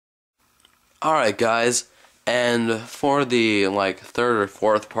Alright guys, and for the third or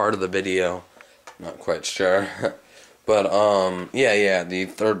fourth part of the video, not quite sure, but yeah, the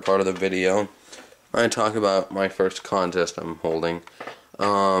third part of the video, I talk about my first contest I'm holding.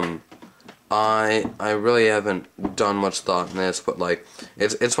 I really haven't done much thought in this, but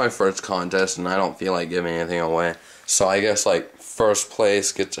it's my first contest and I don't feel like giving anything away. So I guess first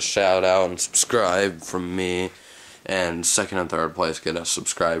place gets a shout out and subscribe from me, and second and third place get a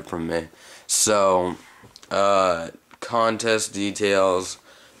subscribe from me. So, contest details,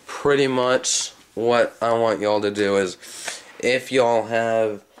 pretty much what I want y'all to do is, if y'all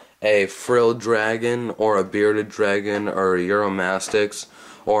have a frilled dragon, or a bearded dragon, or a Euromastix,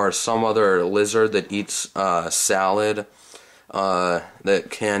 or some other lizard that eats salad, that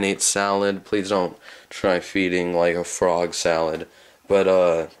can eat salad, please don't try feeding a frog salad,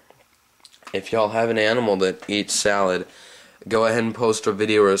 but if y'all have an animal that eats salad, go ahead and post a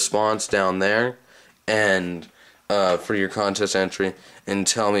video response down there, and for your contest entry, and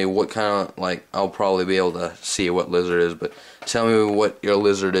tell me what kind of, I'll probably be able to see what lizard it is, but tell me what your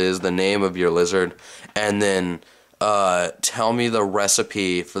lizard is, the name of your lizard, and then tell me the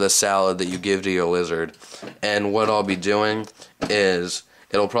recipe for the salad that you give to your lizard. And what I'll be doing is,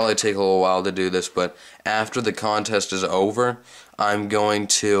 it'll probably take a little while to do this, but after the contest is over, I'm gonna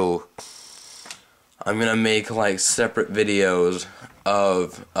make separate videos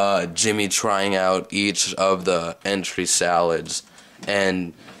of Jimmy trying out each of the entry salads,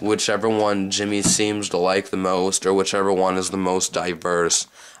 and whichever one Jimmy seems to like the most, or whichever one is the most diverse,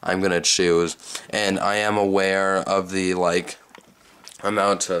 I'm gonna choose. And I am aware of the I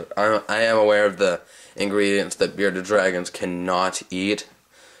am aware of the ingredients that bearded dragons cannot eat,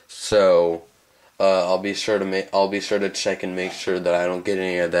 so I'll be sure to check and make sure that I don't get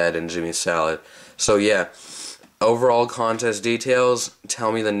any of that in Jimmy's salad. So yeah, overall contest details,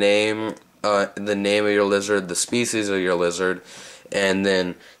 tell me the name of your lizard, the species of your lizard, and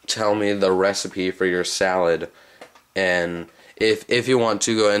then tell me the recipe for your salad. And if you want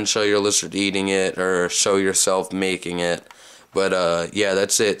to, go ahead and show your lizard eating it, or show yourself making it. But yeah,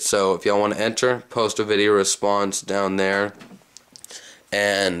 that's it. So if y'all want to enter, post a video response down there.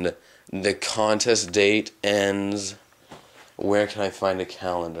 And the contest date ends, where can I find a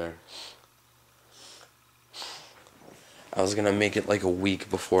calendar? I was gonna make it a week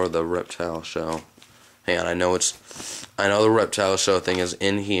before the reptile show. Hang on, I know the reptile show thing is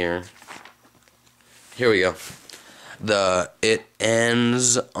in here. Here we go. It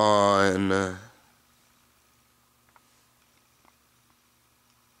ends on,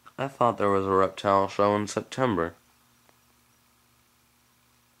 I thought there was a reptile show in September.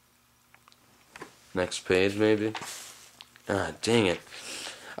 Next page, maybe? Ah, dang it.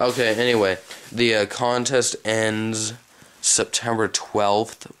 Okay, anyway, the contest ends September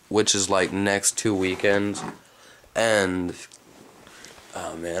 12th, which is next 2 weekends, and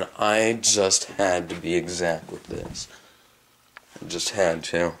oh man, I just had to be exact with this. I just had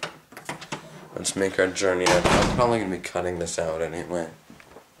to. Let's make our journey up. I'm probably gonna be cutting this out anyway.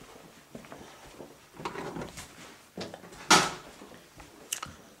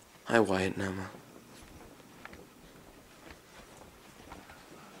 Hi, Wyatt and Emma.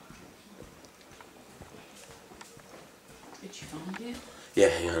 Did you find it? Yeah,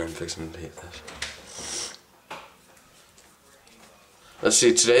 hang on, I'm fixing to tape this. Let's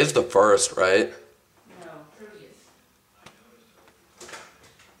see, today's the 1st, right? No,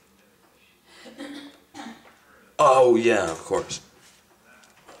 30th. Oh, yeah, of course.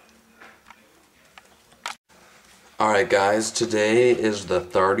 Alright guys, today is the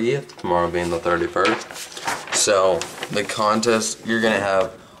 30th, tomorrow being the 31st. So, the contest, you're gonna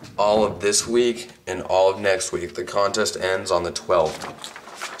have all of this week and all of next week. The contest ends on the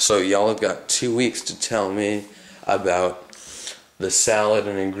 12th. So y'all have got 2 weeks to tell me about the salad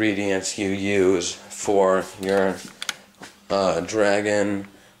and ingredients you use for your dragon,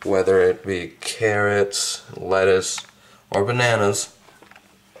 whether it be carrots, lettuce, or bananas,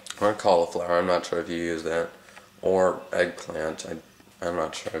 or cauliflower. I'm not sure if you use that, or eggplant. I'm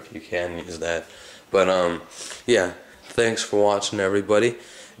not sure if you can use that, but yeah, thanks for watching, everybody.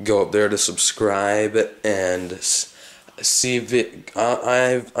 Go up there to subscribe and see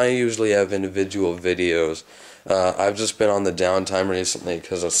I usually have individual videos. I've just been on the downtime recently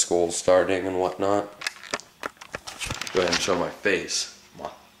because of school starting and whatnot. Go ahead and show my face.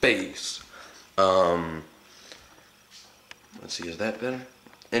 My face. Let's see, is that better?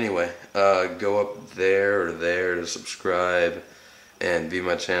 Anyway, go up there or there to subscribe and view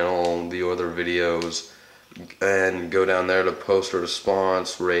my channel, view other videos, and go down there to post a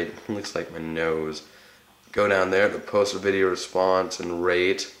response, rate. It looks like my nose. Go down there to post a video response and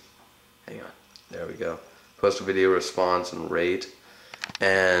rate. hang on, there we go. Post a video response and rate,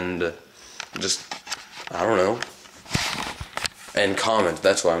 and just, I don't know, and comment.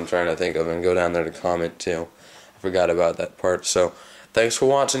 That's what I'm trying to think of, and go down there to comment too. I forgot about that part. So thanks for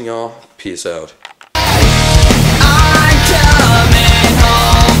watching, y'all. Peace out.